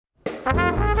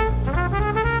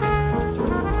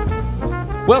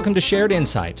Welcome to Shared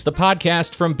Insights, the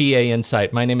podcast from BA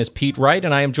Insight. My name is Pete Wright,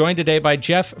 and I am joined today by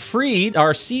Jeff Fried,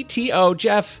 our CTO.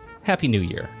 Jeff, Happy New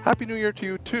Year. Happy New Year to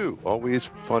you, too. Always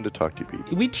fun to talk to you,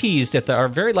 Pete. We teased at our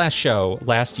very last show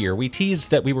last year, we teased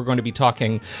that we were going to be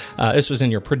talking, this was in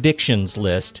your predictions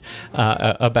list,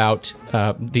 about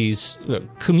these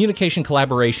communication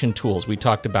collaboration tools. We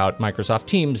talked about Microsoft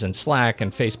Teams and Slack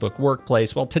and Facebook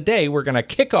Workplace. Well, today we're going to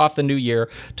kick off the new year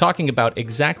talking about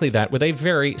exactly that with a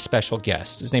very special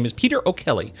guest. His name is Peter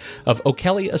O'Kelly of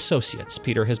O'Kelly Associates.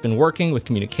 Peter has been working with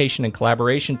communication and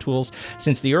collaboration tools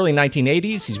since the early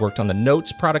 1980s. He's worked on the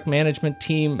Notes product management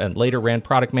team and later ran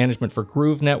product management for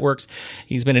Groove Networks.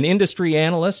 He's been an industry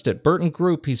analyst at Burton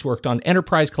Group. He's worked on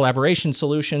enterprise collaboration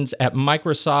solutions at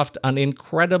Microsoft, an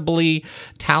incredibly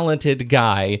talented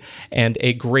guy and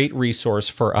a great resource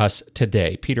for us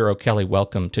today. Peter O'Kelly,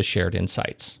 welcome to Shared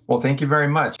Insights. Well, thank you very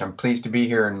much. I'm pleased to be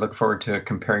here and look forward to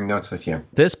comparing notes with you.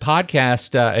 This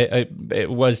podcast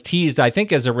it was teased, I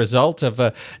think, as a result of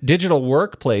a digital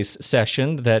workplace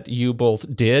session that you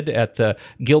both did at the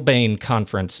Gilbane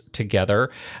conference together.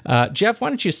 Jeff, why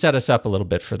don't you set us up a little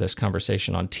bit for this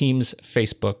conversation on Teams,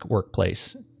 Facebook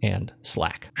Workplace, and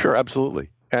Slack? Sure, absolutely.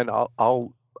 And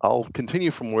I'll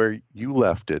continue from where you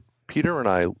left it. Peter and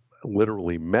I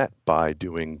literally met by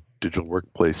doing digital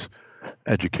workplace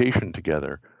education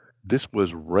together. This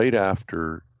was right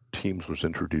after Teams was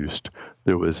introduced.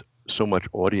 There was so much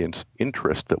audience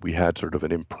interest that we had sort of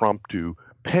an impromptu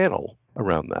panel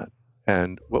around that.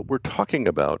 And what we're talking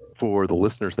about, for the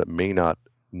listeners that may not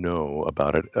know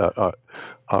about it,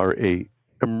 are a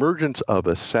emergence of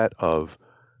a set of,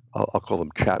 I'll call them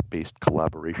chat-based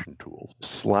collaboration tools.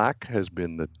 Slack has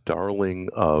been the darling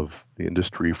of the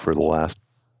industry for the last,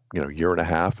 year and a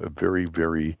half, a very,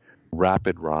 very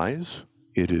rapid rise.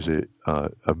 It is a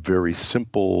very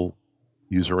simple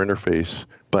user interface,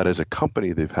 but as a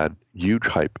company, they've had huge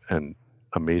hype and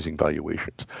amazing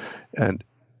valuations. And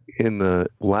in the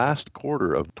last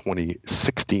quarter of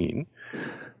 2016,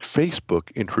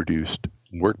 Facebook introduced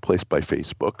Workplace by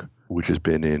Facebook, which has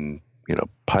been in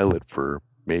pilot for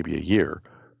maybe a year,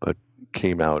 but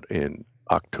came out in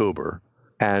October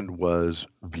and was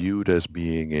viewed as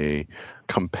being a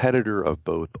competitor of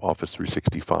both Office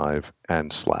 365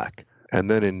 and Slack. And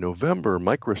then in November,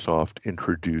 Microsoft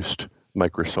introduced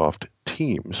Microsoft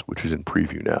Teams, which is in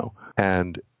preview now,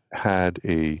 and had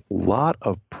a lot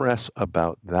of press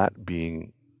about that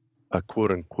being a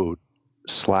quote-unquote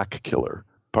Slack killer.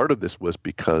 Part of this was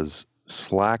because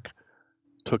Slack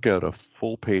took out a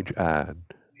full-page ad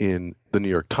in the New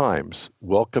York Times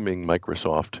welcoming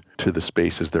Microsoft to the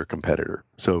space as their competitor.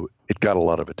 So it got a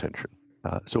lot of attention.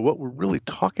 So what we're really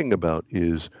talking about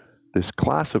is this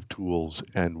class of tools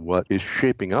and what is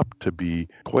shaping up to be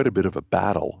quite a bit of a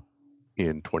battle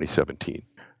in 2017.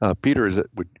 Peter,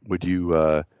 would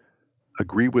you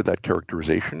agree with that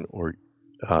characterization, or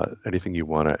anything you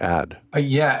want to add?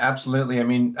 Yeah, absolutely. I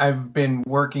mean, I've been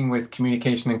working with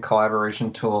communication and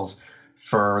collaboration tools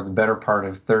for the better part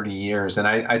of 30 years, and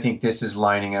I think this is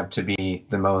lining up to be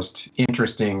the most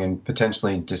interesting and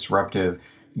potentially disruptive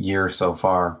year so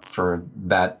far for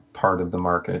that part of the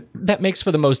market. That makes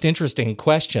for the most interesting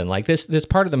question. Like this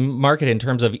part of the market in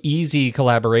terms of easy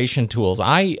collaboration tools.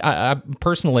 I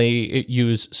personally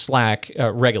use Slack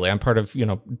regularly. I'm part of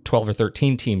 12 or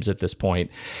 13 teams at this point,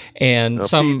 and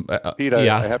Pete,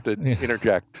 I have to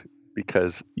interject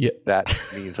because that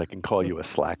means I can call you a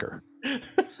slacker.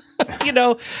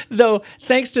 Though,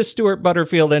 thanks to Stuart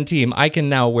Butterfield and team, I can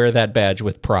now wear that badge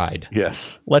with pride.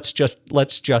 Yes. Let's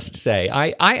just say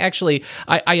I actually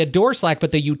adore Slack,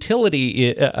 but the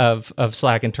utility of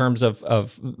Slack in terms of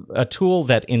a tool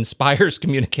that inspires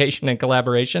communication and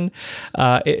collaboration,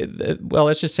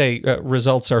 let's just say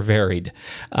results are varied.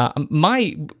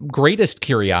 My greatest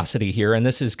curiosity here, and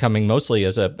this is coming mostly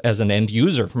as an end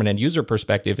user, from an end user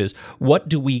perspective, is what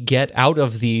do we get out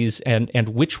of these, and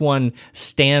which one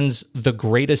stands the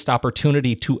greatest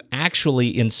opportunity to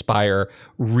actually inspire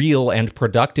real and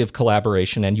productive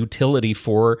collaboration and utility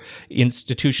for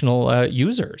institutional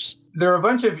users? There are a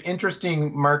bunch of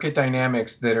interesting market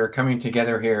dynamics that are coming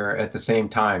together here at the same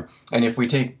time. And if we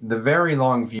take the very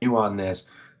long view on this,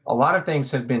 a lot of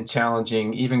things have been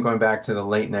challenging, even going back to the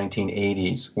late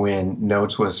 1980s when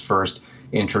Notes was first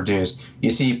introduced.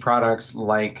 You see products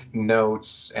like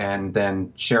Notes and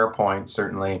then SharePoint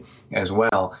certainly as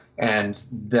well. And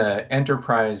the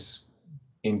enterprise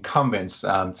incumbents,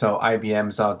 so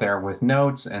IBM's out there with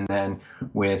Notes, and then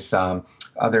with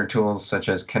other tools such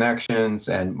as Connections,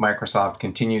 and Microsoft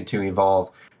continued to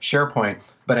evolve SharePoint.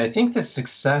 But I think the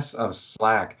success of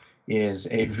Slack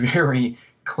is a very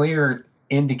clear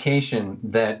indication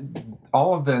that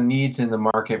all of the needs in the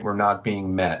market were not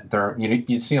being met.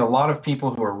 You see a lot of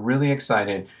people who are really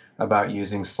excited about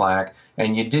using Slack,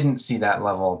 and you didn't see that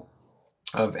level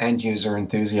of end user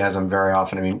enthusiasm very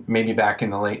often. I mean, maybe back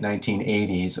in the late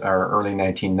 1980s or early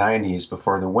 1990s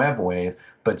before the web wave.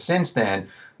 But since then,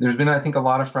 there's been, I think, a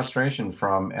lot of frustration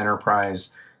from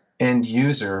enterprise end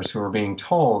users who are being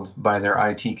told by their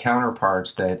IT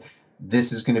counterparts that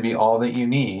this is going to be all that you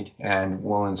need, and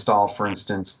we'll install, for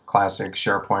instance, classic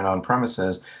SharePoint on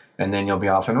premises, and then you'll be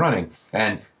off and running.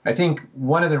 And I think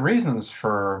one of the reasons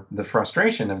for the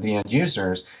frustration of the end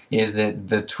users is that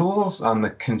the tools on the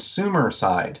consumer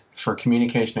side for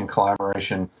communication and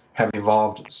collaboration have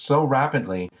evolved so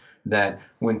rapidly that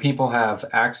when people have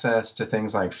access to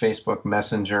things like Facebook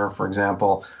Messenger, for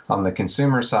example, on the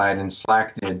consumer side, and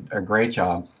Slack did a great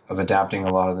job of adapting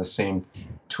a lot of the same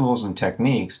tools and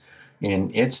techniques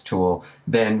in its tool,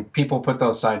 then people put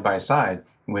those side by side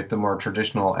with the more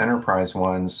traditional enterprise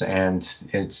ones, and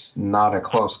it's not a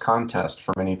close contest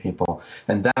for many people.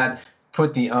 And that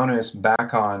put the onus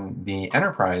back on the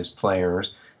enterprise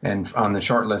players, and on the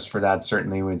short list for that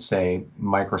certainly would say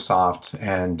Microsoft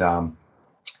and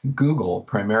Google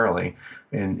primarily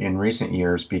in recent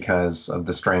years, because of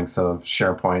the strength of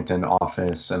SharePoint and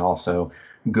Office, and also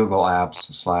Google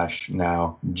Apps /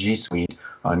 now G Suite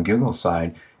on Google's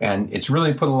side. And it's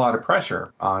really put a lot of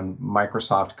pressure on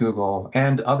Microsoft, Google,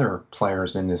 and other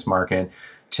players in this market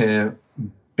to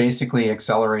basically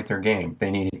accelerate their game.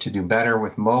 They needed to do better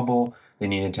with mobile. They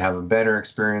needed to have a better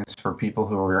experience for people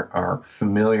who are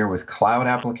familiar with cloud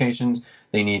applications.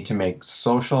 They need to make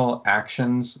social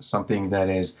actions something that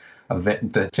is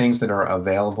the things that are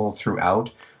available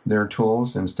throughout their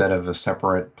tools instead of a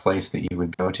separate place that you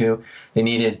would go to. They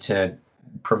needed to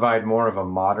provide more of a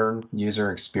modern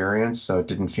user experience, so it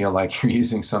didn't feel like you're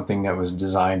using something that was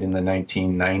designed in the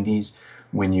 1990s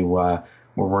when you were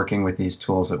working with these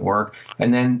tools at work.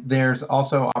 And then there's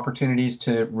also opportunities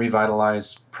to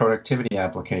revitalize productivity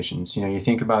applications. You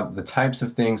think about the types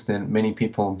of things that many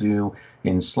people do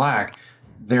in Slack.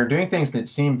 They're doing things that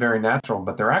seem very natural,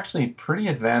 but they're actually pretty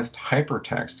advanced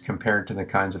hypertext compared to the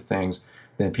kinds of things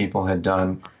that people had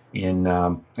done in,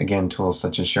 again, tools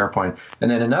such as SharePoint. And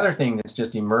then another thing that's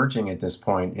just emerging at this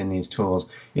point in these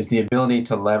tools is the ability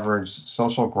to leverage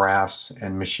social graphs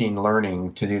and machine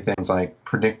learning to do things like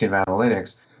predictive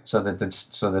analytics, so that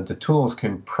the tools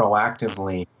can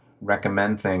proactively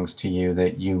recommend things to you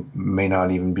that you may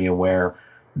not even be aware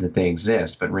that they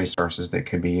exist, but resources that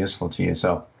could be useful to you.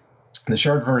 So the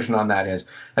short version on that is,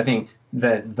 I think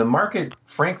that the market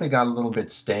frankly got a little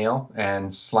bit stale,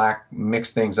 and Slack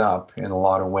mixed things up in a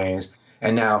lot of ways.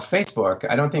 And now Facebook,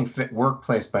 I don't think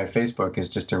Workplace by Facebook is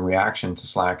just a reaction to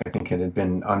Slack. I think it had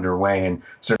been underway and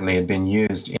certainly had been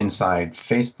used inside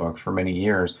Facebook for many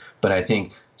years. But I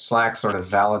think Slack sort of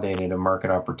validated a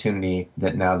market opportunity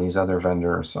that now these other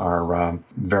vendors are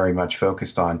very much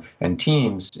focused on. And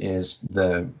Teams is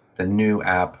the new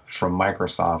app from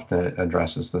Microsoft that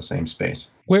addresses the same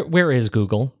space. Where is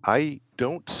Google? I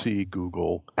don't see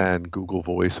Google and Google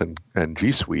Voice and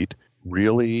G Suite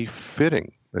really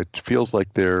fitting. It feels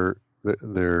like they're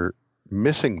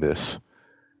missing this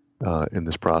in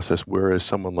this process, whereas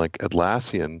someone like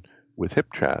Atlassian with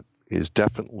HipChat is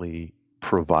definitely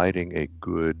providing a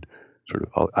good sort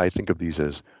of, I think of these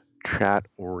as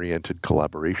chat-oriented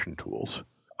collaboration tools.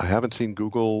 I haven't seen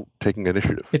Google taking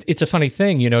initiative. It's a funny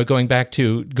thing, going back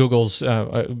to Google's,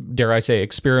 dare I say,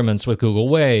 experiments with Google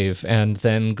Wave and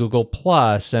then Google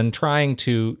Plus, and trying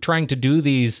to do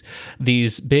these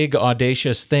big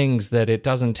audacious things that it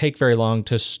doesn't take very long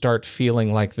to start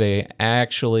feeling like they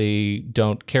actually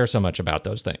don't care so much about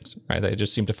those things, right? They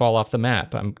just seem to fall off the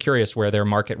map. I'm curious where their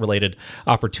market-related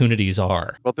opportunities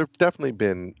are. Well, there've definitely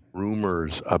been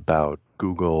rumors about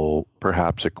Google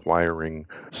perhaps acquiring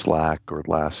Slack or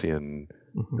Atlassian.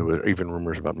 Mm-hmm. There were even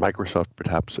rumors about Microsoft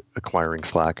perhaps acquiring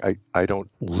Slack. I don't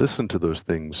listen to those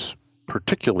things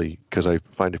particularly, because I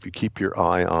find if you keep your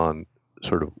eye on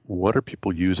sort of what are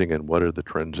people using and what are the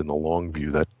trends in the long view,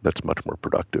 that's much more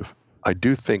productive. I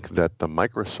do think that the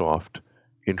Microsoft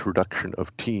introduction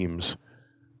of Teams,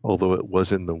 although it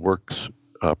was in the works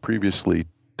previously,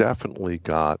 definitely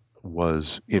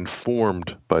was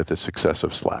informed by the success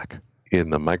of Slack. In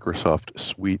the Microsoft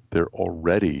suite, there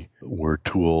already were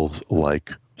tools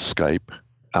like Skype,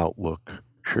 Outlook,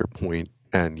 SharePoint,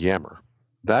 and Yammer.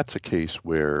 That's a case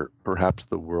where perhaps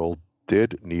the world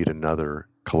did need another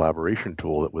collaboration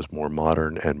tool that was more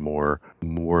modern and more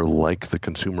like the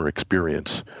consumer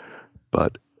experience.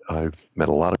 But I've met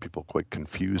a lot of people quite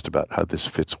confused about how this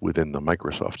fits within the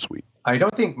Microsoft suite. I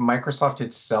don't think Microsoft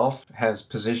itself has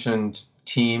positioned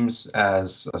Teams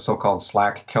as a so-called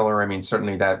Slack killer. I mean,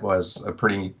 certainly that was a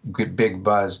pretty good, big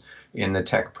buzz in the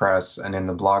tech press and in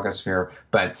the blogosphere.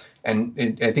 I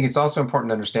think it's also important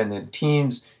to understand that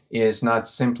Teams is not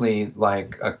simply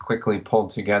like a quickly pulled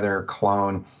together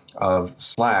clone of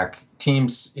Slack.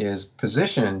 Teams is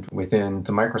positioned within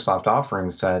the Microsoft offering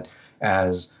set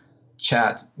as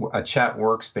a chat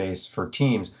workspace for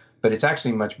Teams, but it's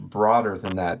actually much broader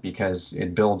than that because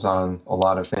it builds on a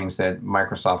lot of things that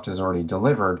Microsoft has already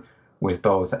delivered with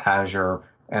both Azure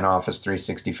and Office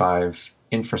 365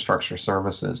 infrastructure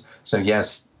services. So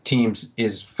yes, Teams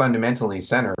is fundamentally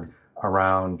centered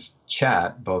around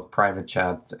chat, both private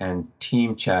chat and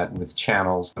team chat with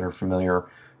channels that are familiar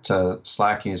to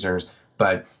Slack users.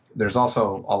 But there's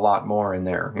also a lot more in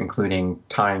there, including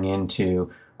tying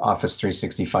into Office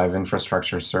 365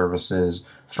 infrastructure services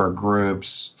for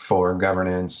groups, for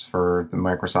governance, for the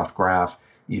Microsoft Graph.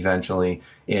 Eventually,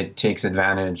 it takes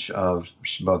advantage of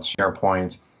both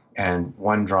SharePoint and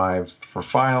OneDrive for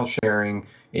file sharing.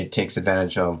 It takes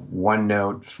advantage of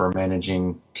OneNote for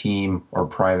managing team or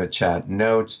private chat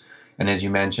notes. And as you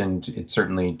mentioned, it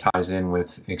certainly ties in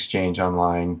with Exchange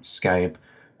Online, Skype,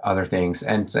 other things,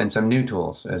 and some new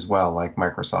tools as well, like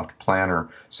Microsoft Planner.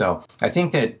 So I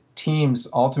think that Teams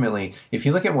ultimately, if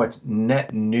you look at what's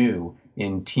net new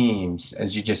in Teams,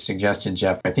 as you just suggested,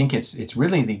 Jeff, I think it's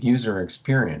really the user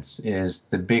experience is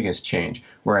the biggest change.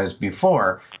 Whereas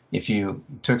before, if you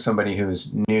took somebody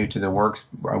who's new to the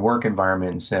work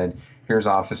environment and said, here's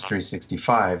Office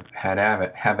 365, have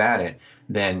at it,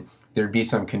 then there'd be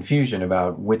some confusion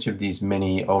about which of these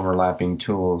many overlapping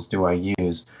tools do I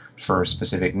use for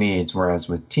specific needs. Whereas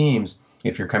with Teams,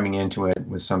 if you're coming into it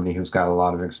with somebody who's got a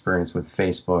lot of experience with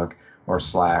Facebook or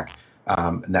Slack,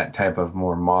 that type of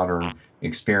more modern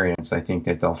experience, I think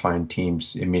that they'll find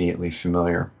Teams immediately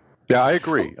familiar. Yeah, I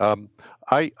agree.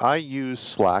 I use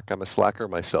Slack. I'm a Slacker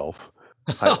myself.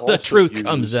 The truth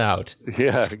comes out.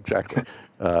 Yeah, exactly.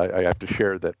 I have to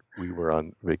share that we were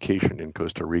on vacation in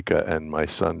Costa Rica, and my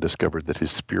son discovered that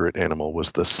his spirit animal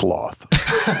was the sloth.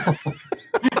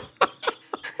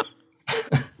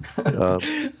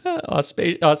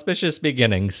 Auspicious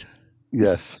beginnings.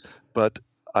 Yes, but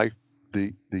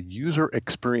the user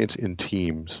experience in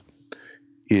Teams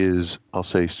is, I'll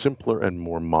say, simpler and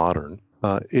more modern.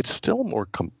 It's still more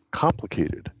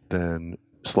complicated than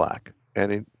Slack,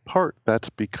 and in part that's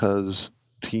because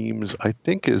Teams, I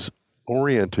think, is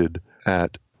oriented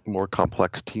at more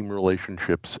complex team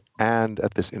relationships and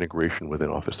at this integration within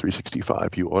Office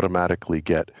 365. You automatically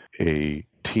get a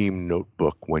team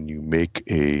notebook when you make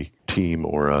a team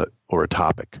or a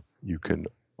topic. You can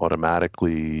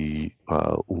automatically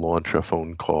launch a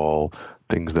phone call.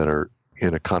 Things that are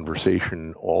in a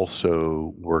conversation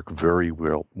also work very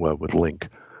well with Lync.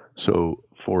 So,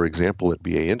 for example, at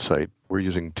BA Insight, we're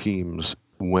using Teams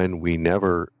when we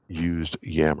never used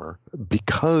Yammer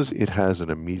because it has an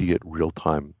immediate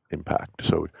real-time impact.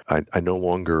 So I no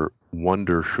longer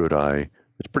wonder,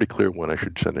 it's pretty clear when I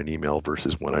should send an email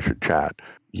versus when I should chat.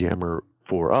 Yammer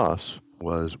for us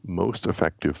was most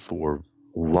effective for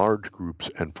large groups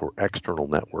and for external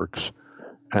networks,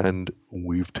 and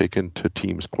we've taken to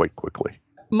Teams quite quickly.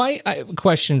 My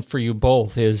question for you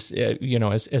both is,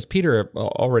 as Peter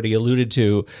already alluded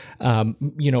to,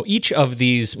 each of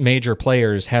these major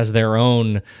players has their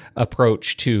own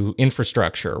approach to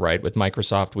infrastructure, right? With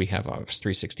Microsoft, we have Office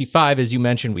 365, as you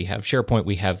mentioned. We have SharePoint.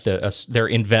 We have their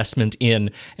investment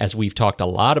in, as we've talked a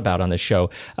lot about on this show,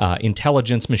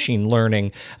 intelligence, machine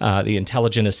learning, the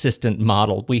intelligent assistant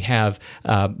model. We have,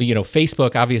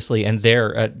 Facebook, obviously, and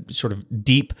their sort of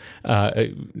deep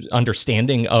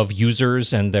understanding of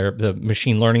users and the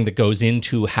machine learning that goes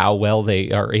into how well they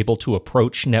are able to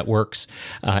approach networks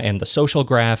and the social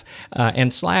graph.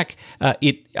 And Slack,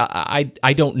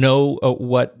 I don't know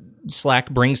what Slack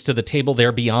brings to the table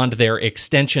there beyond their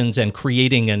extensions and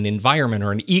creating an environment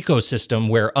or an ecosystem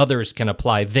where others can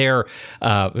apply their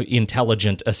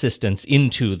intelligent assistance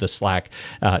into the Slack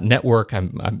network.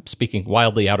 I'm speaking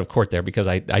wildly out of court there because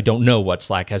I don't know what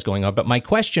Slack has going on. But my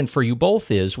question for you both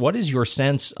is, what is your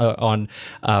sense on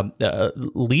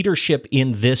leadership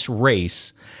in this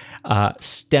race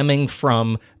stemming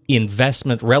from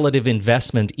relative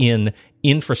investment in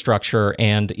infrastructure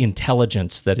and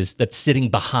intelligence that's sitting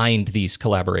behind these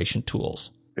collaboration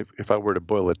tools? If I were to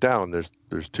boil it down,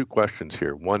 there's two questions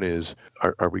here. One is,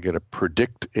 are we going to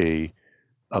predict a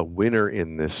winner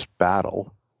in this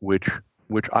battle, which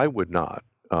I would not.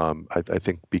 I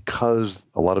think because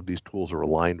a lot of these tools are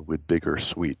aligned with bigger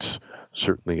suites,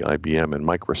 certainly IBM and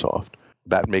Microsoft,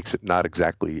 that makes it not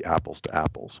exactly apples to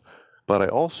apples. But I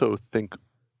also think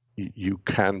you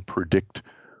can predict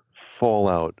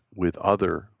fallout with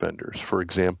other vendors. For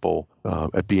example,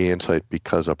 at BA Insight,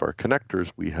 because of our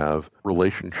connectors, we have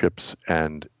relationships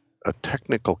and a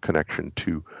technical connection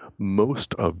to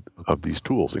most of these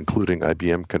tools, including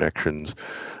IBM connections,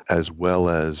 as well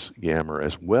as Yammer,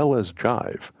 as well as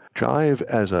Jive. Jive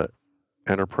as a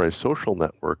enterprise social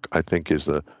network, I think, is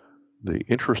the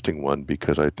interesting one,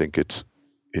 because I think it's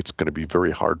going to be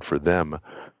very hard for them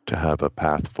to have a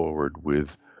path forward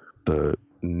with the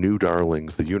new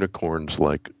darlings, the unicorns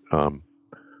like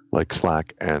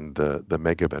Slack and the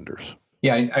mega vendors.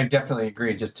 Yeah, I definitely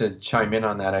agree. Just to chime in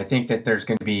on that, I think that there's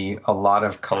going to be a lot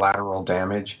of collateral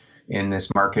damage in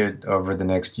this market over the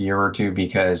next year or two,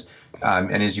 because,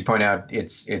 and as you point out,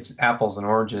 it's apples and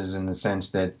oranges in the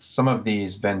sense that some of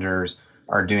these vendors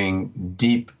are doing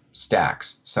deep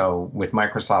stacks. So with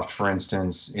Microsoft, for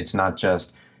instance, it's not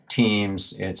just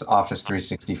Teams, it's Office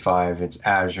 365, it's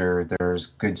Azure. There's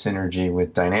good synergy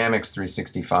with Dynamics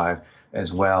 365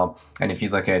 as well. And if you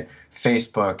look at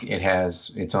Facebook, it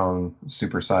has its own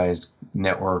supersized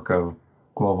network of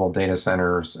global data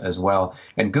centers as well.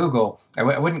 And Google,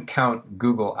 I wouldn't count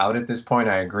Google out at this point.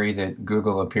 I agree that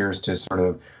Google appears to sort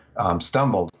of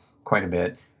stumbled quite a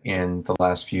bit in the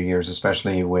last few years,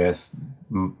 especially with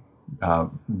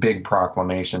big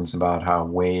proclamations about how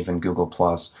Wave and Google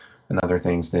Plus and other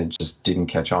things that just didn't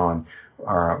catch on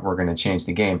were going to change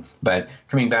the game. But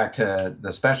coming back to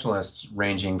the specialists,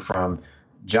 ranging from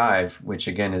Jive, which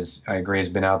again I agree has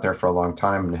been out there for a long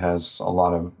time and has a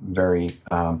lot of very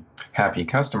happy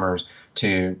customers,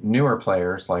 to newer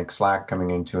players like Slack coming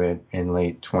into it in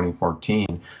late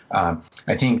 2014. I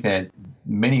think that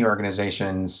many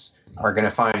organizations are going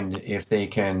to find, if they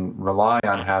can rely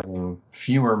on having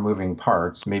fewer moving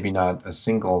parts, maybe not a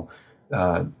single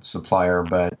supplier,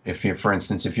 but if you, for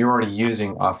instance, if you're already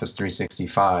using Office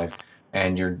 365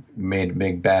 and you're made a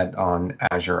big bet on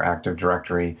Azure Active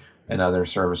Directory and other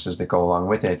services that go along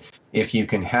with it, if you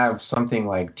can have something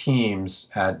like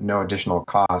Teams at no additional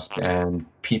cost and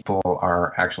people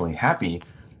are actually happy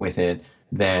with it,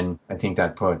 then I think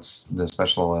that puts the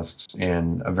specialists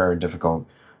in a very difficult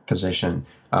position.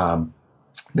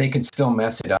 They could still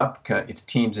mess it up.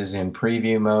 Teams is in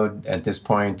preview mode at this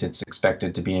point. It's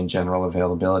expected to be in general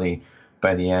availability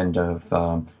by the end of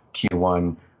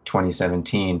Q1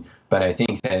 2017. But I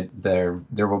think that there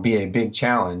will be a big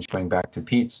challenge, going back to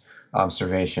Pete's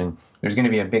observation, there's going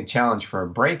to be a big challenge for a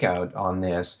breakout on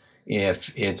this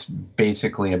if it's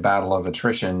basically a battle of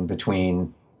attrition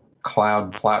between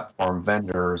cloud platform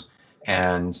vendors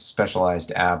and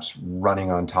specialized apps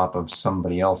running on top of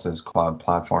somebody else's cloud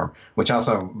platform, which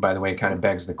also, by the way, kind of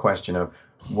begs the question of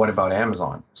what about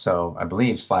Amazon? So I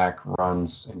believe Slack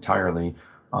runs entirely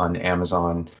on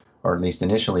Amazon, or at least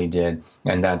initially did.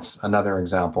 And that's another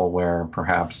example where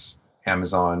perhaps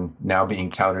Amazon, now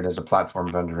being touted as a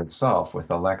platform vendor itself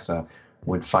with Alexa,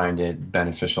 would find it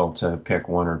beneficial to pick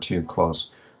one or two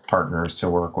close partners to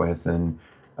work with and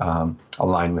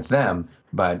align with them.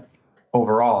 But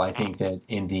overall, I think that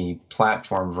in the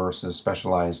platform versus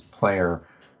specialized player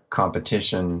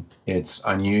competition, it's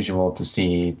unusual to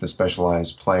see the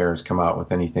specialized players come out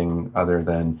with anything other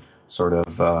than sort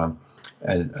of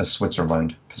a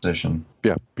Switzerland position.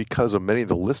 Yeah, because of many of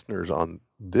the listeners on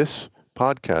this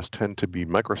podcast tend to be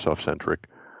Microsoft-centric.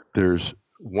 There's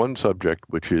one subject,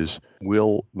 which is,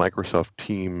 will Microsoft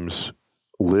Teams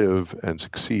live and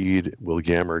succeed? Will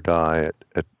Yammer die,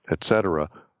 et cetera?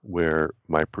 Where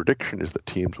my prediction is that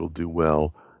Teams will do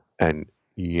well and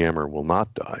Yammer will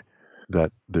not die,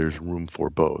 that there's room for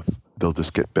both. They'll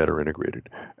just get better integrated.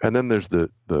 And then there's the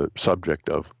subject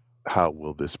of how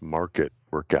will this market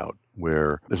work out,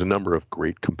 where there's a number of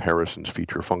great comparisons,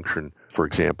 feature function, for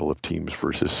example, of Teams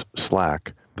versus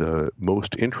Slack. The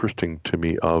most interesting to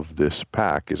me of this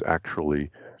pack is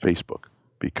actually Facebook,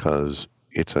 because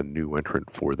it's a new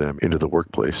entrant for them into the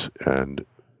workplace, and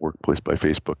Workplace by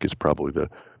Facebook is probably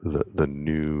the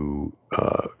new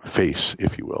face,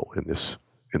 if you will, in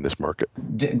this market.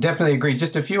 Definitely agree.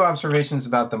 Just a few observations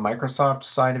about the Microsoft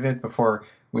side of it before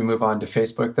we move on to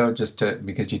Facebook, though,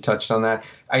 because you touched on that.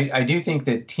 I do think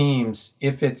that Teams,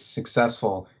 if it's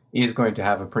successful, is going to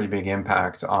have a pretty big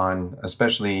impact on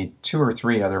especially two or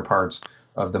three other parts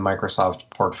of the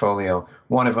Microsoft portfolio.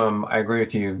 One of them, I agree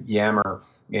with you, Yammer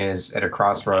is at a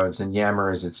crossroads, and Yammer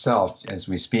is itself, as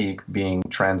we speak, being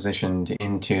transitioned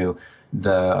into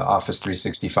the Office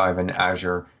 365 and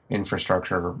Azure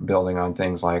infrastructure, building on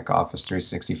things like Office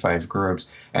 365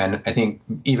 groups. And I think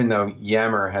even though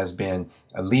Yammer has been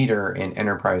a leader in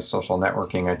enterprise social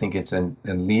networking, I think it's a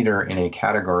leader in a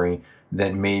category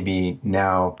that may be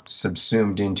now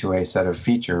subsumed into a set of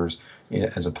features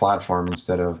as a platform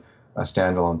instead of a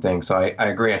standalone thing. So I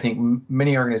agree. I think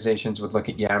many organizations would look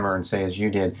at Yammer and say, as you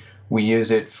did, we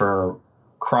use it for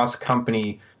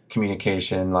cross-company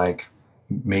communication, like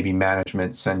maybe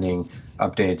management sending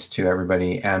updates to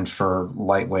everybody, and for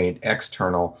lightweight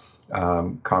external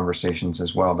conversations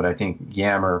as well. But I think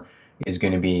Yammer is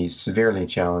going to be severely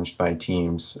challenged by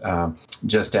Teams,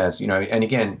 just as, and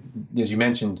again, as you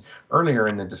mentioned earlier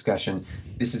in the discussion,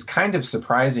 this is kind of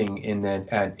surprising in that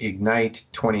at Ignite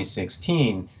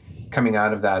 2016, coming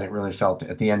out of that, it really felt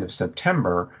at the end of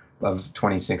September of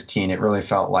 2016, it really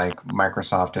felt like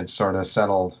Microsoft had sort of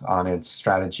settled on its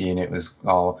strategy, and it was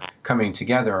all coming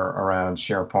together around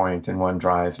SharePoint and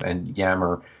OneDrive, and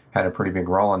Yammer had a pretty big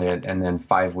role in it. And then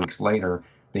 5 weeks later,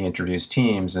 they introduce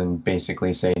Teams and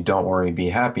basically say, don't worry, be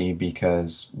happy,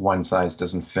 because one size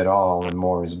doesn't fit all and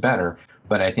more is better.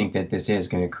 But I think that this is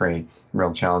going to create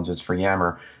real challenges for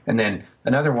Yammer. And then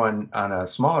another one on a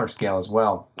smaller scale as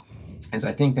well is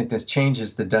I think that this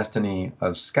changes the destiny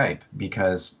of Skype,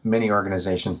 because many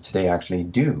organizations today actually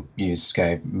do use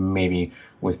Skype, maybe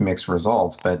with mixed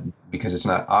results, but because it's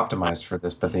not optimized for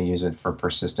this, but they use it for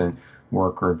persistent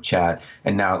work group chat.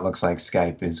 And now it looks like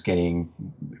Skype is getting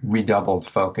redoubled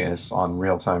focus on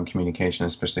real-time communication,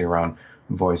 especially around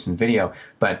voice and video.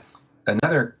 But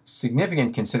another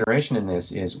significant consideration in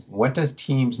this is, what does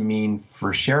Teams mean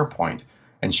for SharePoint?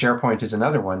 And SharePoint is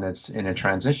another one that's in a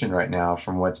transition right now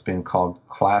from what's been called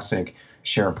classic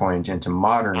SharePoint into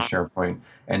modern SharePoint.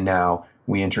 And now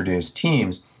we introduce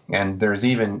Teams. And there's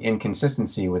even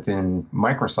inconsistency within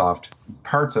Microsoft,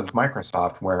 parts of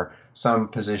Microsoft, where some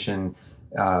position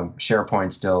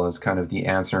SharePoint still as kind of the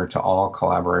answer to all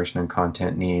collaboration and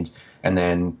content needs. And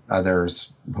then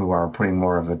others who are putting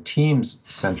more of a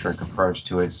Teams-centric approach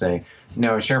to it say,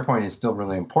 no, SharePoint is still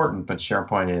really important, but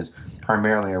SharePoint is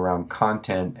primarily around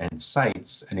content and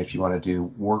sites. And if you want to do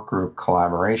workgroup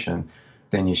collaboration,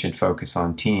 then you should focus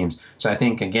on Teams. So I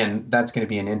think, again, that's going to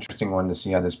be an interesting one to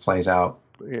see how this plays out.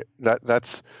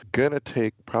 That's going to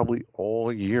take probably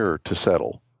all year to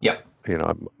settle. Yep.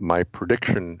 My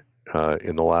prediction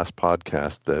in the last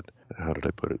podcast that, how did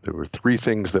I put it? There were 3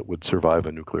 things that would survive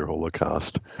a nuclear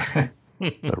holocaust.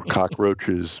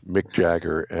 Cockroaches, Mick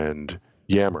Jagger, and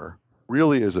Yammer.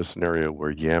 Really is a scenario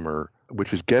where Yammer,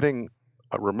 which is getting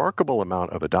a remarkable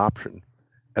amount of adoption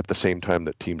at the same time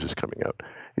that Teams is coming out,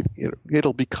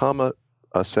 it'll become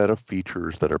a set of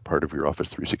features that are part of your Office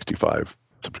 365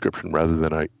 subscription rather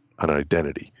than an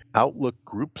identity. Outlook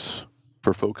groups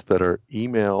for folks that are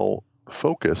email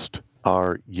focused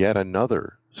are yet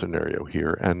another scenario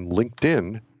here. And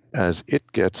LinkedIn, as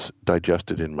it gets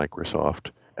digested in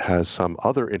Microsoft, has some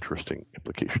other interesting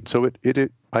implications. So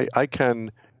I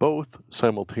can both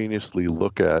simultaneously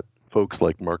look at folks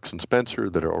like Marks and Spencer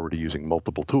that are already using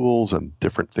multiple tools and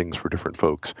different things for different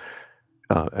folks,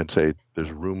 and say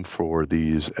there's room for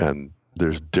these, and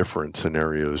there's different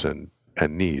scenarios and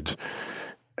needs,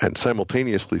 and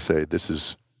simultaneously say this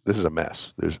is a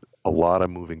mess. There's a lot of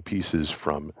moving pieces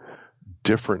from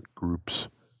different groups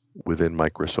within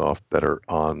Microsoft that are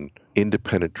on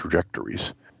independent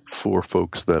trajectories. For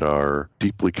folks that are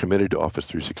deeply committed to Office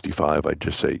 365, I'd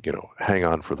just say, hang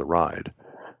on for the ride.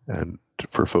 And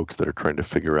for folks that are trying to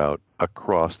figure out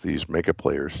across these mega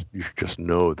players, you should just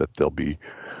know that there'll be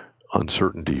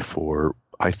uncertainty for,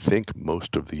 I think,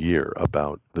 most of the year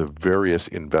about the various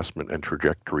investment and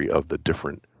trajectory of the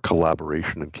different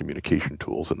collaboration and communication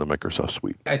tools in the Microsoft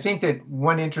suite. I think that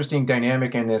one interesting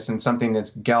dynamic in this, and something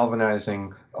that's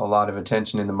galvanizing a lot of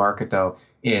attention in the market, though,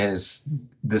 is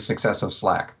the success of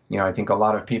Slack. I think a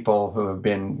lot of people who have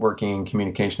been working in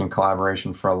communication and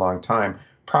collaboration for a long time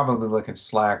probably look at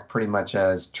Slack pretty much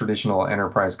as traditional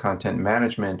enterprise content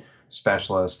management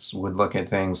specialists would look at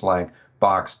things like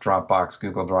Box, Dropbox,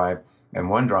 Google Drive, and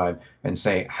OneDrive and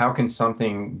say, how can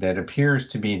something that appears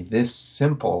to be this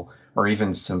simple or even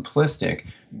simplistic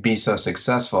be so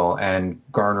successful and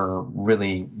garner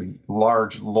really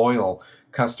large, loyal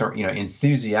customer,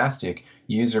 enthusiastic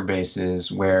user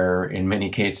bases, where in many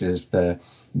cases the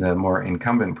more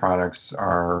incumbent products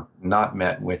are not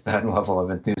met with that level of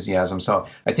enthusiasm. So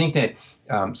I think that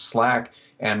Slack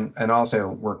and also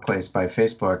Workplace by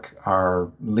Facebook are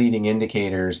leading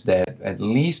indicators that, at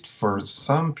least for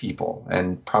some people,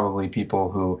 and probably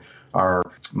people who are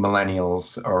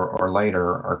millennials or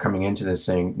later, are coming into this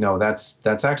saying, no, that's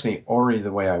actually already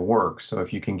the way I work. So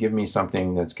if you can give me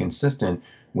something that's consistent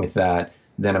with that,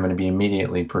 then I'm going to be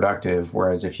immediately productive.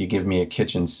 Whereas if you give me a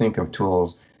kitchen sink of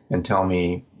tools and tell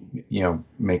me,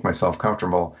 make myself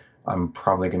comfortable, I'm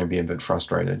probably going to be a bit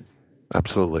frustrated.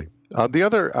 Absolutely. The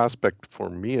other aspect for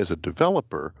me as a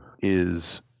developer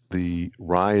is the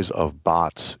rise of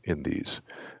bots in these.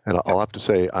 And I'll have to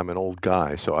say I'm an old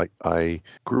guy, so I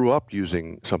grew up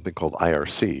using something called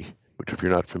IRC, which, if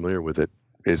you're not familiar with it,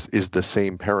 is the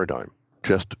same paradigm,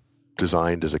 just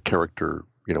designed as a character,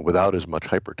 without as much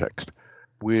hypertext.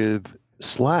 With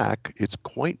Slack, it's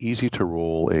quite easy to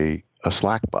roll a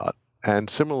Slack bot. And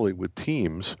similarly with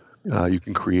Teams, you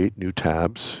can create new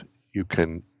tabs, you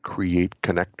can create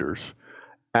connectors,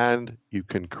 and you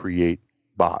can create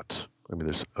bots. I mean,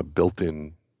 there's a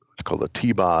built-in, it's called a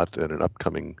T-bot and an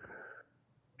upcoming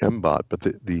M-bot, but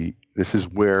this is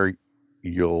where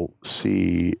you'll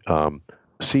see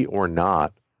or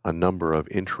not a number of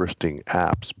interesting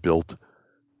apps built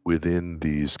within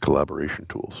these collaboration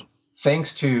tools.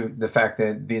 Thanks to the fact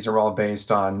that these are all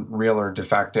based on real or de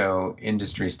facto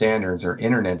industry standards or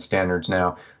internet standards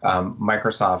now,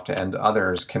 Microsoft and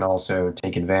others can also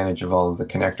take advantage of all of the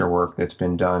connector work that's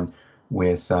been done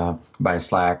with by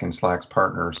Slack and Slack's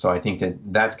partners. So I think that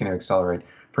that's going to accelerate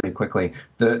pretty quickly.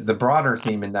 The broader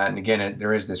theme in that, and again,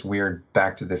 there is this weird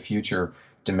Back to the Future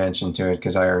dimension to it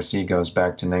because IRC goes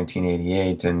back to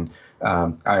 1988 and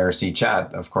IRC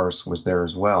chat, of course, was there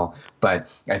as well. But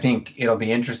I think it'll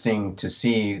be interesting to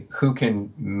see who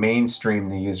can mainstream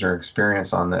the user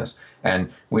experience on this.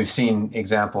 And we've seen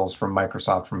examples from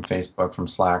Microsoft, from Facebook, from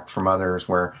Slack, from others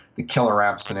where the killer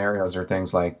app scenarios are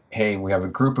things like, hey, we have a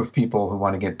group of people who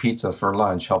want to get pizza for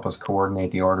lunch, help us coordinate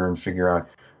the order and figure out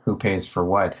who pays for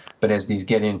what. But as these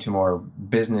get into more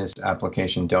business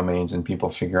application domains and people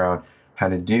figure out how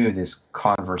to do this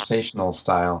conversational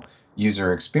style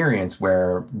user experience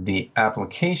where the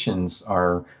applications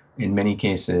are in many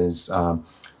cases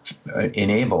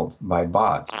enabled by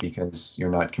bots because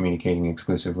you're not communicating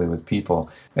exclusively with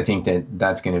people. I think that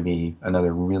that's going to be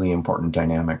another really important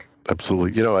dynamic.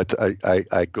 Absolutely.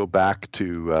 I go back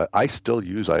to, I still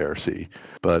use IRC,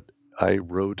 but I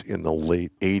wrote in the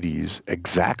late 80s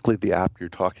exactly the app you're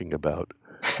talking about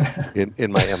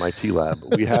in my MIT lab.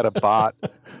 We had a bot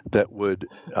that would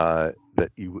that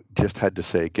you just had to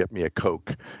say, "Get me a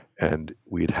Coke," and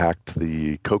we'd hacked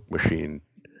the Coke machine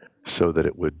so that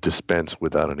it would dispense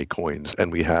without any coins. And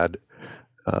we had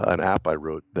an app I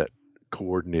wrote that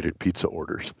coordinated pizza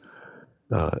orders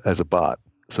as a bot.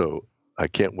 So I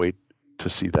can't wait to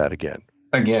see that again.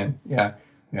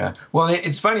 Yeah. Well,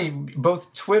 it's funny.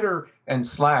 Both Twitter and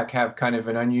Slack have kind of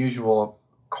an unusual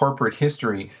corporate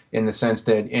history in the sense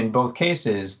that in both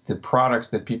cases, the products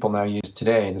that people now use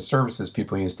today, the services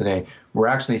people use today, were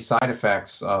actually side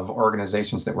effects of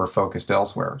organizations that were focused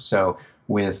elsewhere. So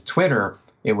with Twitter,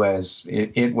 it was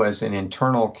an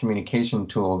internal communication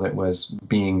tool that was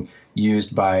being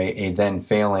used by a then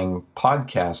failing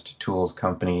podcast tools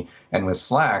company. And with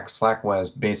Slack was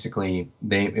basically,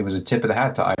 it was a tip of the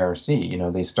hat to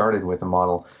IRC. They started with a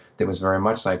model that was very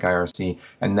much like IRC,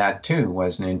 and that too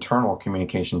was an internal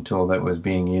communication tool that was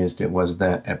being used. It was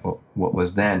what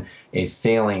was then a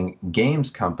failing games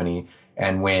company,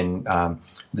 and when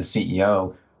the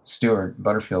CEO Stuart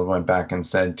Butterfield went back and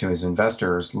said to his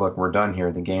investors, "Look, we're done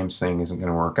here. The games thing isn't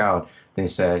going to work out." They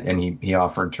said, and he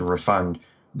offered to refund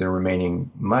the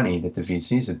remaining money that the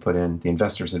VCs had put in, the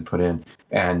investors had put in,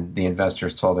 and the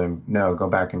investors told him, "No, go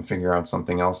back and figure out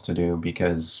something else to do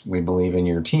because we believe in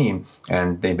your team."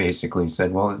 And they basically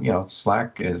said, "Well,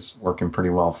 Slack is working pretty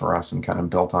well for us," and kind of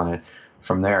built on it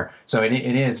from there. So it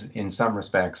is, in some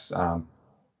respects,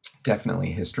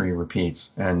 definitely history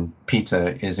repeats, and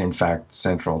pizza is in fact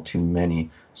central to many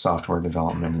software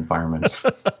development environments.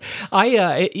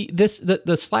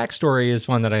 The Slack story is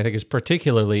one that I think is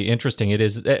particularly interesting. It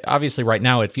is obviously right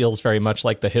now it feels very much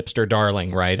like the hipster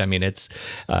darling, right? I mean, it's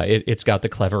got the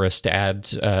cleverest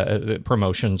ad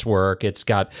promotions work. It's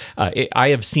got I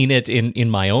have seen it in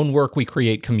my own work. We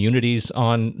create communities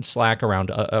on Slack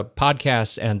around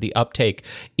podcasts, and the uptake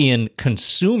in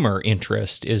consumer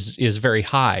interest is very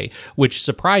high, which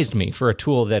surprised me for a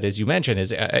tool that, as you mentioned,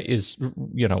 is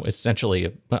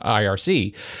essentially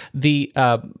IRC.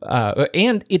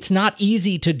 And it's not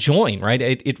easy to join, right?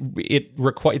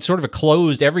 It's sort of a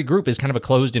closed. Every group is kind of a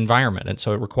closed environment, and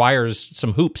so it requires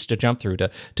some hoops to jump through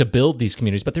to build these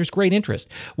communities. But there's great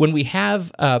interest when we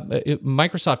have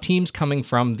Microsoft Teams coming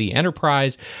from the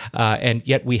enterprise, and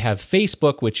yet we have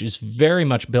Facebook, which is very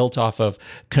much built off of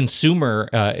consumer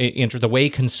the way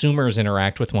consumers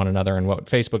interact with one another, and what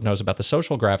Facebook knows about the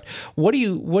social graph.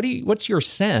 What's your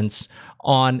sense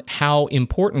on how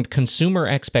important consumer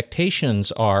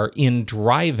expectations are in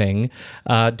driving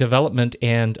development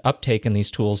and uptake in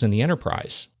these tools in the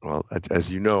enterprise? Well, as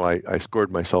you know, I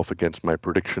scored myself against my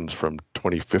predictions from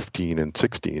 2015 and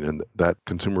 16, and that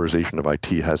consumerization of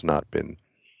IT has not been,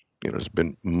 it's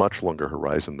been much longer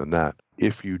horizon than that.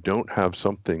 If you don't have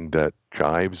something that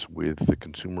jives with the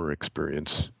consumer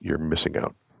experience, you're missing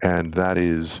out. And that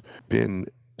has been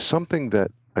something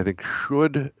that I think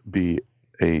should be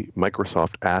a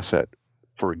Microsoft asset.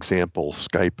 For example,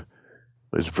 Skype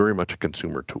is very much a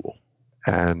consumer tool.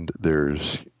 And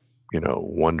there's,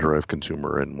 OneDrive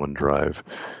Consumer and OneDrive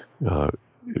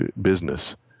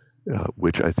Business,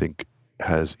 which I think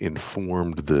has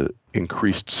informed the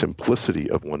increased simplicity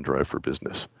of OneDrive for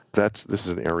Business. This is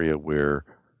an area where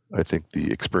I think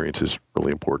the experience is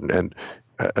really important. And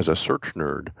as a search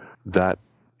nerd, that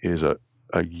is a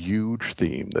huge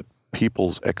theme, that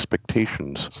people's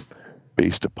expectations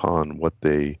based upon what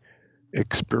they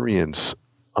experience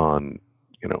on,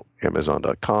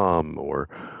 Amazon.com or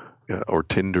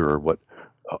Tinder or what.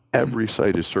 Every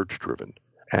site is search driven,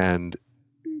 and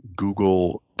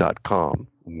Google.com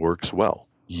works well.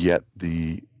 Yet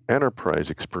the enterprise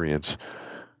experience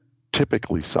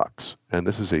typically sucks, and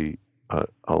this is a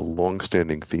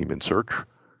long-standing theme in search,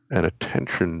 and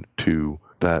attention to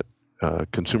that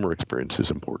consumer experience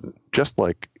is important. Just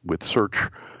like with search,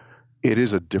 it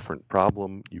is a different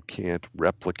problem. You can't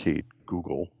replicate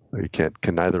Google. You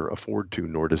can neither afford to,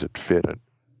 nor does it fit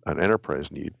an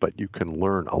enterprise need, but you can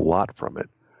learn a lot from it.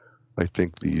 I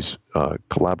think these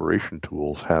collaboration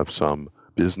tools have some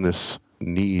business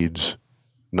needs,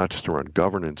 not just around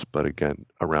governance, but again,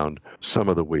 around some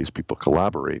of the ways people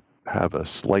collaborate, have a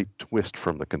slight twist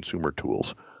from the consumer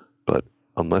tools. But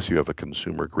unless you have a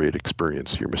consumer-grade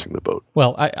experience, you're missing the boat.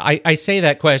 Well, I say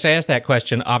that question. I ask that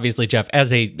question, obviously, Jeff,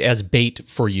 as bait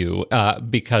for you,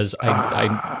 because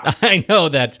I know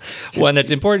that's one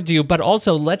that's important to you. But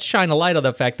also, let's shine a light on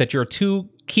the fact that your two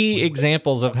key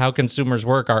examples of how consumers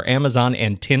work are Amazon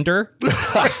and Tinder.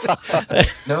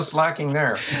 No slacking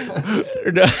there.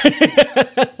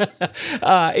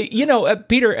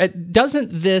 Peter, doesn't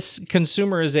this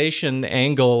consumerization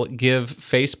angle give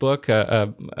Facebook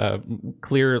a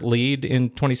clear lead in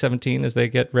 2017 as they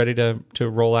get ready to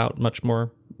roll out much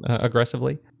more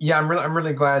aggressively? Yeah, I'm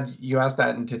really glad you asked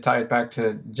that, and to tie it back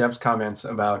to Jeff's comments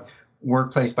about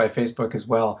Workplace by Facebook as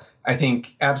well. I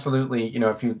think absolutely,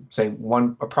 if you say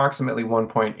approximately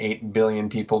 1.8 billion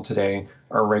people today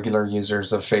are regular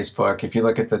users of Facebook. If you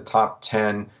look at the top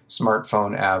 10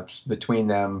 smartphone apps, between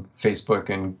them, Facebook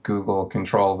and Google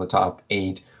control the top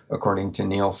 8, according to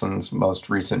Nielsen's most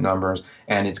recent numbers.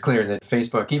 And it's clear that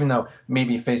Facebook, even though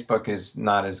maybe Facebook is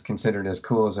not as considered as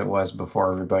cool as it was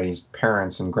before everybody's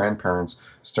parents and grandparents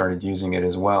started using it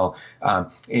as well,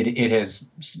 it has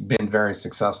been very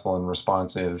successful and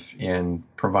responsive in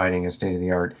providing a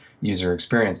state-of-the-art user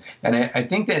experience. And I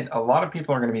think that a lot of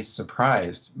people are going to be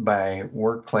surprised by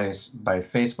Workplace by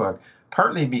Facebook,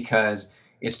 partly because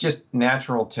it's just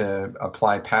natural to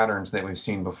apply patterns that we've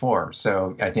seen before.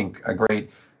 So I think a great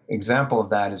example of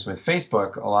that is with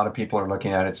Facebook. A lot of people are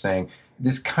looking at it saying,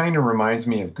 this kind of reminds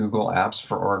me of Google Apps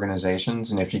for organizations.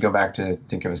 And if you go back to, I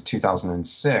think it was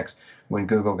 2006, when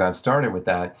Google got started with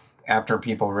that, after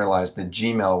people realized that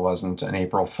Gmail wasn't an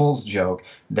April Fool's joke,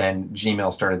 then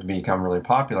Gmail started to become really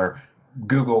popular.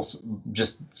 Google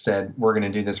just said, we're going to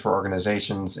do this for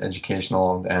organizations,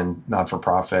 educational and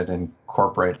not-for-profit and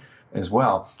corporate as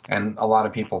well. And a lot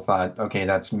of people thought, okay,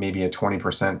 that's maybe a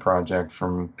 20% project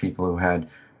from people who had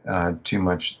too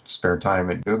much spare time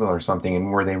at Google or something.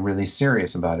 And were they really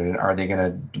serious about it? And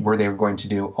were they going to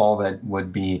do all that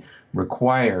would be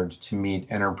required to meet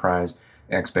enterprise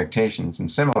expectations?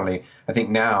 And similarly, I think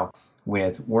now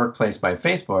with Workplace by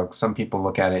Facebook, some people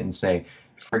look at it and say,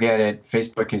 forget it.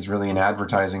 Facebook is really an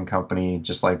advertising company,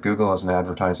 just like Google is an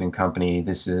advertising company.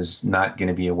 This is not going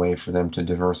to be a way for them to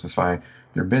diversify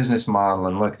their business model.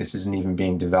 And look, this isn't even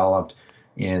being developed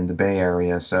in the Bay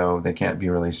Area, so they can't be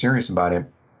really serious about it.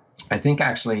 I think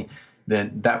actually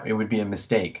that it would be a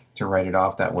mistake to write it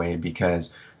off that way,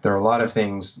 because there are a lot of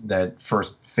things that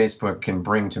first Facebook can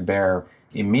bring to bear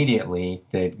immediately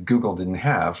that Google didn't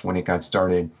have when it got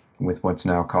started with what's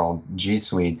now called G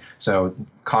Suite. So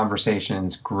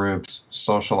conversations, groups,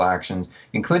 social actions,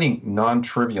 including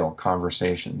non-trivial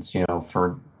conversations,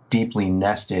 for deeply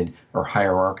nested or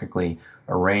hierarchically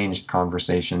arranged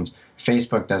conversations.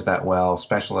 Facebook does that well.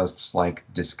 Specialists like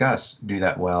Discuss do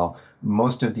that well.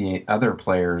 Most of the other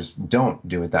players don't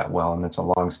do it that well, and it's a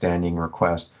long-standing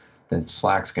request that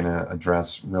Slack's going to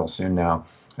address real soon now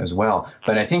as well.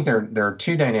 But I think there are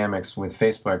two dynamics with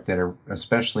Facebook that are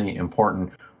especially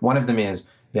important. One of them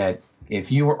is that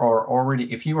if you are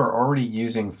already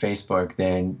using Facebook,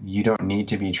 then you don't need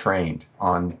to be trained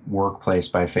on Workplace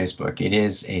by Facebook. It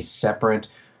is a separate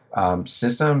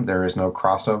system. There is no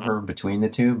crossover between the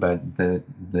two, but the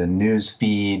news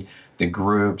feed, the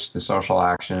groups, the social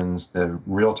actions, the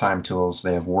real-time tools.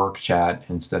 They have work chat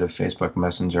instead of Facebook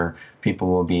Messenger. People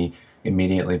will be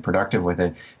immediately productive with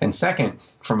it. And second,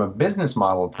 from a business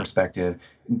model perspective,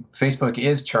 Facebook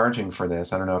is charging for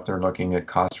this. I don't know if they're looking at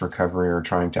cost recovery or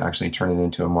trying to actually turn it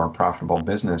into a more profitable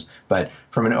business. But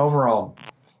from an overall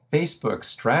Facebook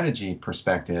strategy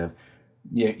perspective,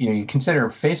 you consider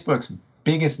Facebook's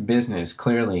biggest business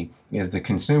clearly is the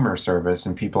consumer service,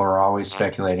 and people are always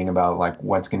speculating about like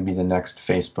what's going to be the next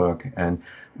Facebook, and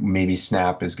maybe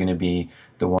Snap is going to be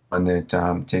the one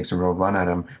that takes a real run at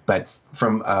them. But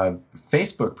from a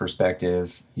Facebook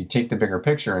perspective, you take the bigger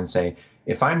picture and say,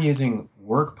 if I'm using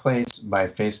Workplace by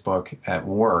Facebook at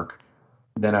work,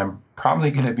 then I'm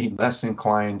probably going to be less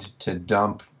inclined to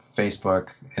dump Facebook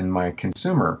in my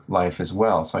consumer life as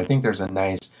well. So I think there's a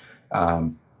nice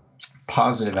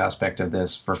positive aspect of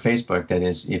this for Facebook. That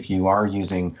is, if you are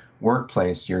using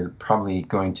Workplace, you're probably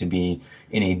going to be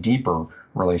in a deeper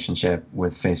relationship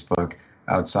with Facebook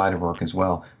outside of work as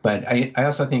well. But I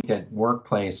also think that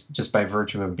Workplace, just by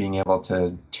virtue of being able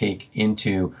to take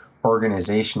into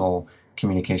organizational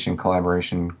communication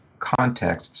collaboration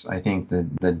contexts, I think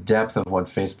the depth of what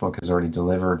Facebook has already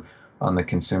delivered on the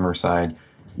consumer side,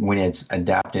 when it's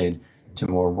adapted to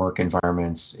more work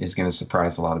environments, is going to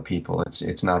surprise a lot of people.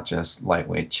 It's not just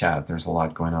lightweight chat. There's a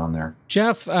lot going on there.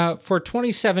 Jeff, for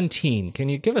 2017, can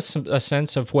you give us a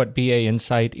sense of what BA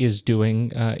Insight is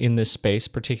doing in this space,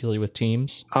 particularly with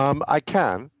Teams? I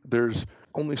can. There's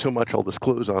only so much I'll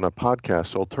disclose on a podcast,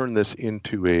 so I'll turn this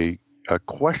into a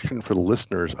question for the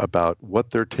listeners about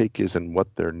what their take is and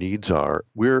what their needs are.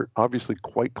 We're obviously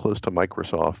quite close to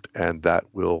Microsoft, and that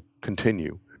will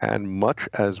continue. And much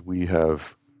as we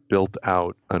have built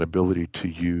out an ability to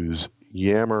use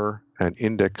Yammer and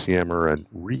index Yammer and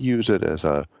reuse it as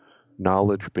a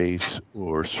knowledge base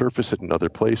or surface it in other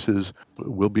places,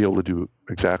 we'll be able to do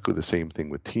exactly the same thing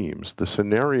with Teams. The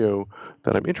scenario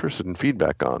that I'm interested in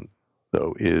feedback on,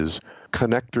 though, is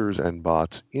connectors and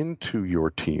bots into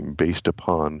your team based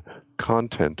upon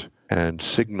content and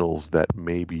signals that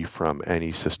may be from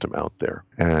any system out there.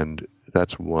 And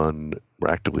that's one we're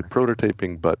actively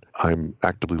prototyping, but I'm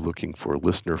actively looking for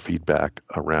listener feedback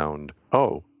around,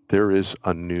 there is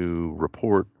a new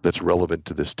report that's relevant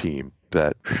to this team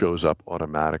that shows up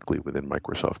automatically within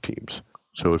Microsoft Teams.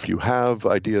 So if you have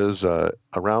ideas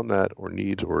around that or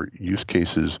needs or use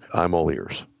cases, I'm all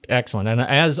ears. Excellent. And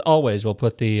as always, we'll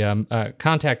put the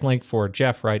contact link for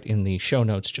Jeff right in the show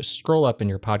notes. Just scroll up in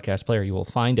your podcast player. You will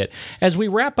find it. As we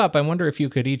wrap up, I wonder if you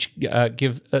could each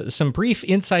give some brief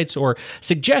insights or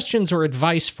suggestions or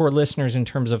advice for listeners in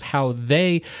terms of how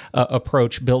they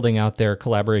approach building out their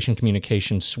collaboration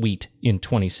communication suite in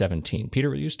 2017. Peter,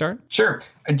 will you start? Sure.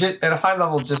 At a high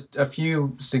level, just a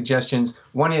few suggestions.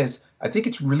 One is, I think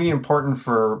it's really important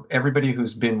for everybody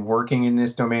who's been working in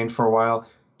this domain for a while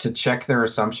to check their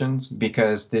assumptions,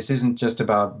 because this isn't just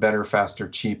about better, faster,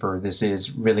 cheaper. This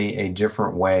is really a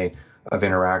different way of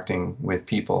interacting with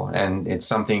people. And it's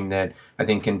something that I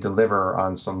think can deliver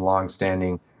on some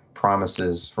long-standing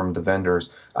promises from the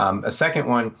vendors. A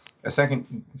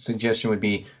second suggestion would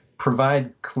be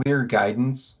provide clear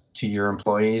guidance to your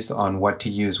employees on what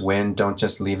to use when. Don't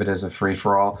just leave it as a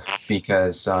free-for-all,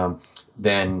 because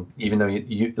then even though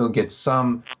you'll get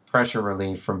some pressure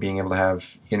relief from being able to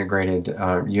have integrated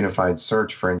unified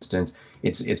search, for instance,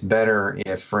 it's better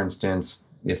if, for instance,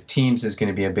 if Teams is going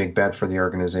to be a big bet for the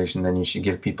organization, then you should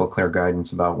give people clear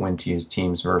guidance about when to use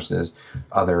Teams versus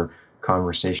other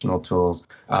conversational tools.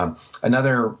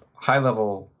 Another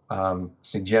high-level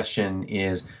suggestion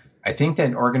is, I think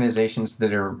that organizations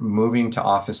that are moving to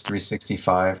Office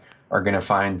 365 are going to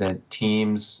find that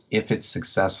Teams, if it's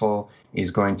successful, is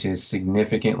going to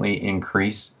significantly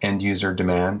increase end user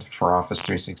demand for Office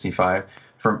 365.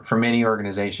 For many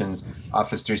organizations,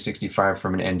 Office 365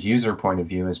 from an end user point of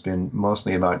view has been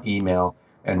mostly about email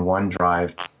and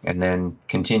OneDrive, and then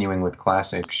continuing with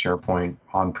classic SharePoint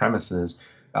on premises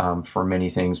for many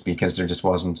things, because there just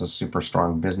wasn't a super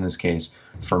strong business case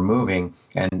for moving.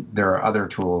 And there are other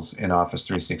tools in Office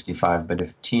 365, but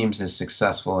if Teams is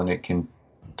successful and it can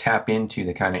tap into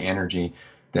the kind of energy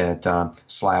that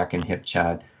Slack and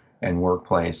HipChat and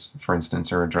Workplace, for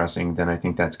instance, are addressing, then I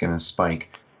think that's going to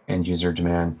spike end user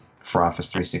demand for Office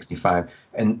 365.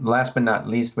 And last but not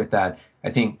least with that, I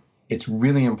think it's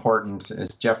really important, as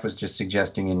Jeff was just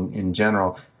suggesting in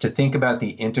general, to think about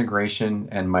the integration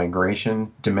and migration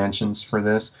dimensions for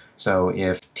this. So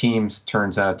if Teams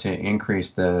turns out to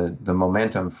increase the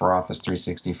momentum for Office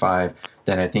 365,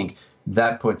 then I think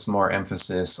that puts more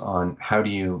emphasis on how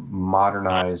do you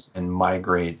modernize and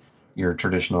migrate your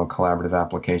traditional collaborative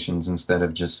applications instead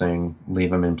of just saying leave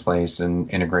them in place and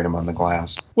integrate them on the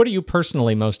glass. What are you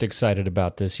personally most excited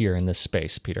about this year in this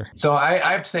space, Peter? So I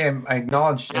have to say, I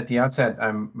acknowledge at the outset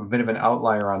I'm a bit of an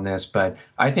outlier on this, but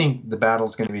I think the battle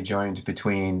is going to be joined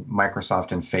between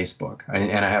Microsoft and Facebook.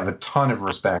 And I have a ton of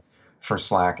respect for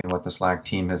Slack and what the Slack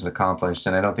team has accomplished,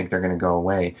 and I don't think they're going to go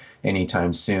away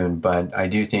anytime soon. But I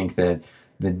do think that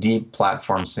the deep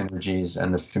platform synergies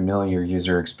and the familiar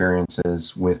user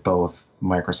experiences with both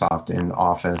Microsoft in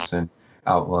Office and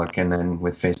Outlook, and then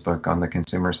with Facebook on the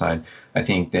consumer side, I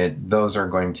think that those are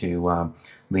going to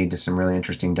lead to some really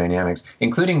interesting dynamics,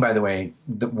 including, by the way,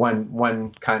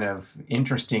 one kind of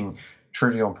interesting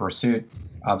Trivial Pursuit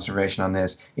observation on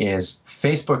this is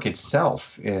Facebook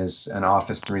itself is an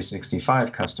Office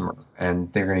 365 customer,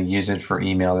 and they're going to use it for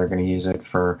email, they're going to use it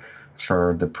for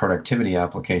the productivity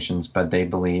applications, but they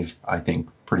believe, I think,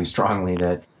 pretty strongly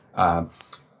that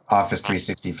Office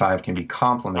 365 can be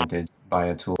complemented by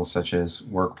a tool such as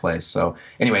Workplace. So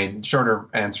anyway, shorter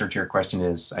answer to your question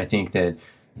is I think that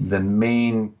the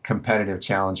main competitive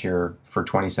challenge here for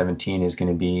 2017 is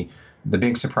going to be, the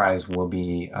big surprise will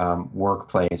be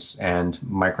Workplace, and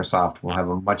Microsoft will have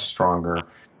a much stronger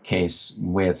case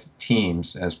with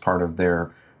Teams as part of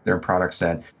their product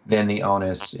set. Then the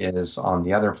onus is on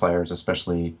the other players,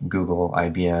 especially Google,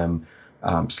 IBM,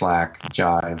 Slack,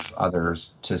 Jive,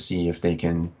 others, to see if they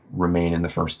can remain in the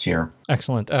first tier.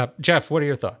 Excellent. Jeff, what are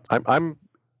your thoughts? I'm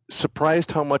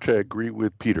surprised how much I agree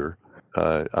with Peter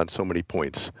on so many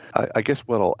points. I guess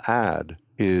what I'll add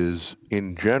is,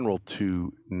 in general,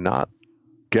 to not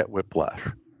get whiplash.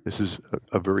 This is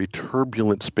a very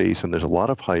turbulent space, and there's a lot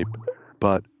of hype,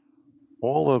 but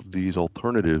all of these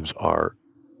alternatives are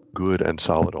good and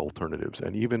solid alternatives.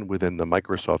 And even within the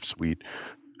Microsoft suite,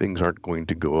 things aren't going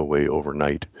to go away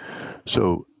overnight.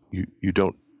 So you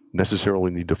don't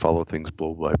necessarily need to follow things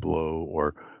blow by blow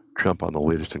or jump on the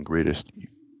latest and greatest.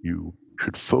 You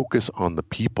should focus on the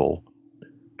people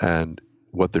and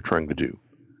what they're trying to do.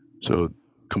 So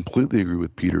completely agree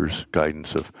with Peter's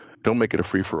guidance of don't make it a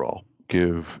free-for-all.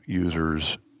 Give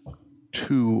users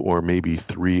 2 or maybe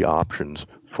 3 options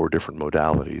for different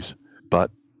modalities, but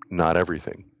not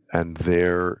everything. And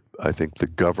there, I think the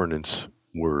governance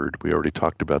word, we already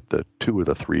talked about the 2 of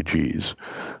the 3 Gs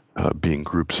being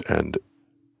groups and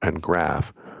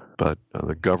graph, but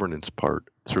the governance part,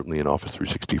 certainly in Office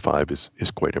 365,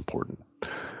 is quite important.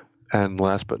 And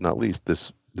last but not least,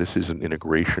 this is an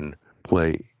integration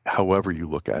play, however you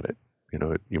look at it.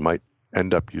 You might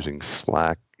end up using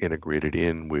Slack integrated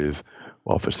in with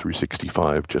Office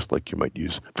 365, just like you might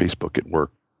use Facebook at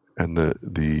work. And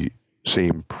the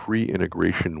same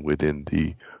pre-integration within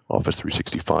the Office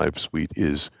 365 suite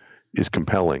is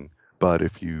compelling. But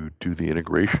if you do the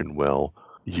integration well,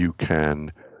 you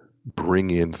can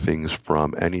bring in things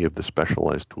from any of the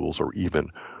specialized tools or even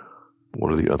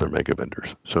one of the other mega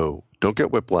vendors. So don't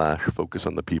get whiplash, focus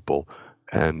on the people,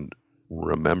 and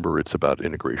remember it's about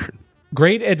integration.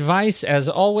 Great advice as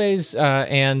always,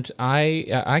 and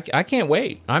I can't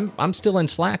wait. I'm still in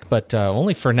Slack, but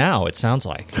only for now. It sounds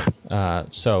like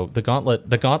so the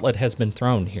gauntlet has been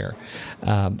thrown here.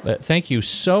 But thank you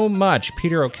so much,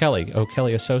 Peter O'Kelly,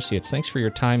 O'Kelly Associates. Thanks for your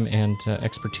time and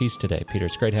expertise today, Peter.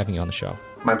 It's great having you on the show.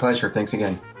 My pleasure. Thanks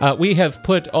again. We have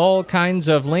put all kinds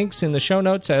of links in the show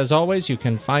notes. As always, you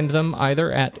can find them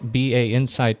either at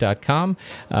bainsight.com.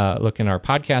 Look in our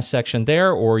podcast section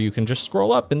there, or you can just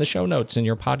scroll up in the show notes in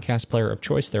your podcast player of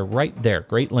choice. They're right there.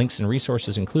 Great links and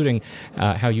resources, including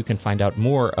how you can find out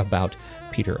more about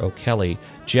Peter O'Kelly.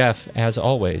 Jeff, as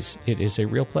always, it is a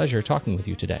real pleasure talking with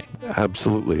you today.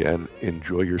 Absolutely, and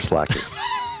enjoy your slacking.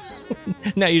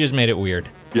 Now you just made it weird.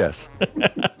 Yes.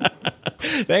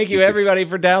 Thank you, everybody,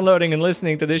 for downloading and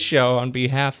listening to this show. On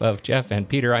behalf of Jeff and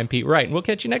Peter, I'm Pete Wright, and we'll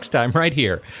catch you next time right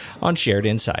here on Shared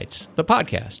Insights, the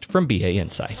podcast from BA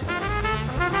Insight.